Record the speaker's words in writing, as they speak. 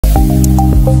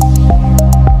The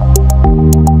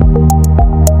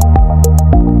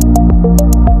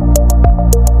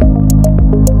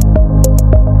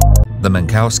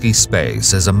Minkowski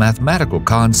space is a mathematical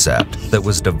concept that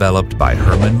was developed by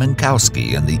Hermann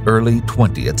Minkowski in the early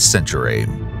 20th century.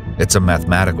 It's a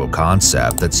mathematical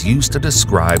concept that's used to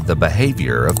describe the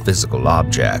behavior of physical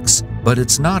objects, but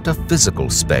it's not a physical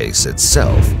space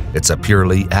itself. It's a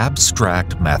purely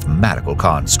abstract mathematical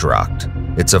construct.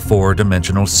 It's a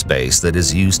four-dimensional space that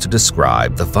is used to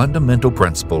describe the fundamental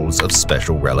principles of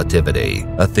special relativity,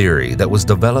 a theory that was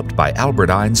developed by Albert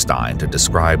Einstein to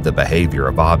describe the behavior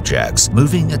of objects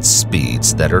moving at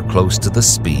speeds that are close to the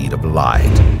speed of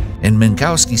light. In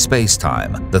Minkowski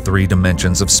spacetime, the three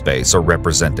dimensions of space are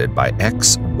represented by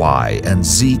x, y, and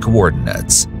z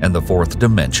coordinates, and the fourth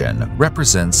dimension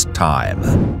represents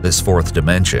time. This fourth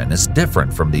dimension is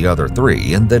different from the other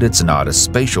three in that it's not a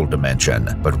spatial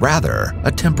dimension, but rather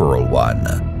a temporal one.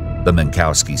 The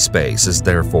Minkowski space is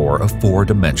therefore a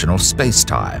four-dimensional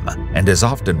spacetime, and is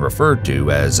often referred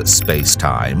to as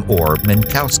spacetime or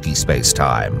Minkowski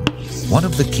spacetime. One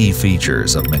of the key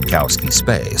features of Minkowski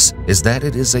space is that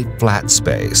it is a flat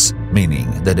space, meaning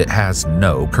that it has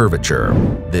no curvature.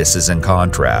 This is in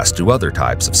contrast to other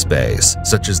types of space,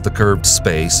 such as the curved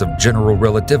space of general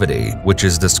relativity, which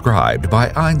is described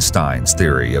by Einstein's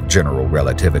theory of general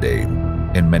relativity.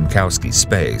 In Minkowski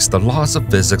space, the laws of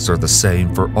physics are the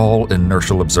same for all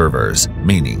inertial observers,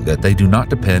 meaning that they do not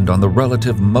depend on the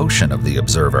relative motion of the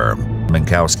observer.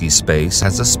 Minkowski space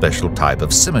has a special type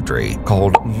of symmetry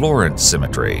called Lorentz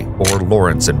symmetry, or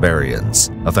Lorentz invariance,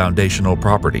 a foundational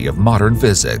property of modern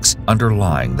physics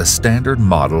underlying the standard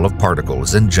model of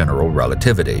particles in general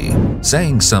relativity.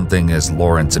 Saying something is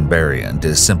Lorentz invariant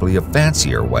is simply a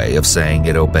fancier way of saying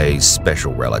it obeys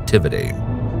special relativity.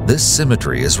 This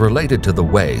symmetry is related to the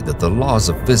way that the laws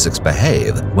of physics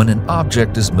behave when an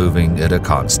object is moving at a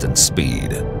constant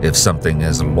speed. If something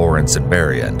is Lorentz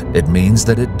invariant, it means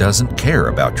that it doesn't care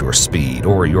about your speed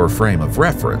or your frame of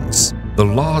reference. The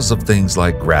laws of things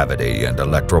like gravity and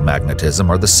electromagnetism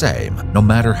are the same, no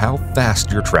matter how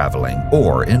fast you're traveling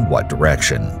or in what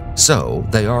direction. So,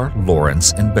 they are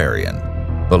Lorentz invariant.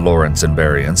 The Lorentz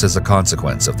invariance is a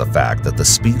consequence of the fact that the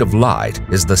speed of light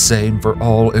is the same for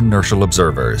all inertial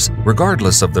observers,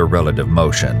 regardless of their relative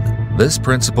motion. This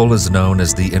principle is known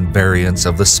as the invariance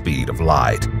of the speed of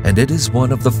light, and it is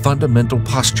one of the fundamental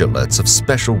postulates of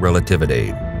special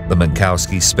relativity. The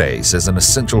Minkowski space is an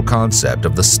essential concept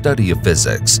of the study of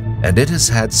physics, and it has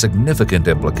had significant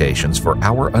implications for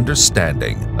our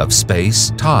understanding of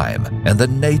space, time, and the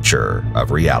nature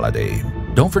of reality.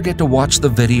 Don't forget to watch the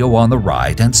video on the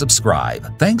right and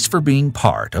subscribe. Thanks for being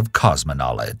part of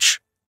Cosmoknowledge.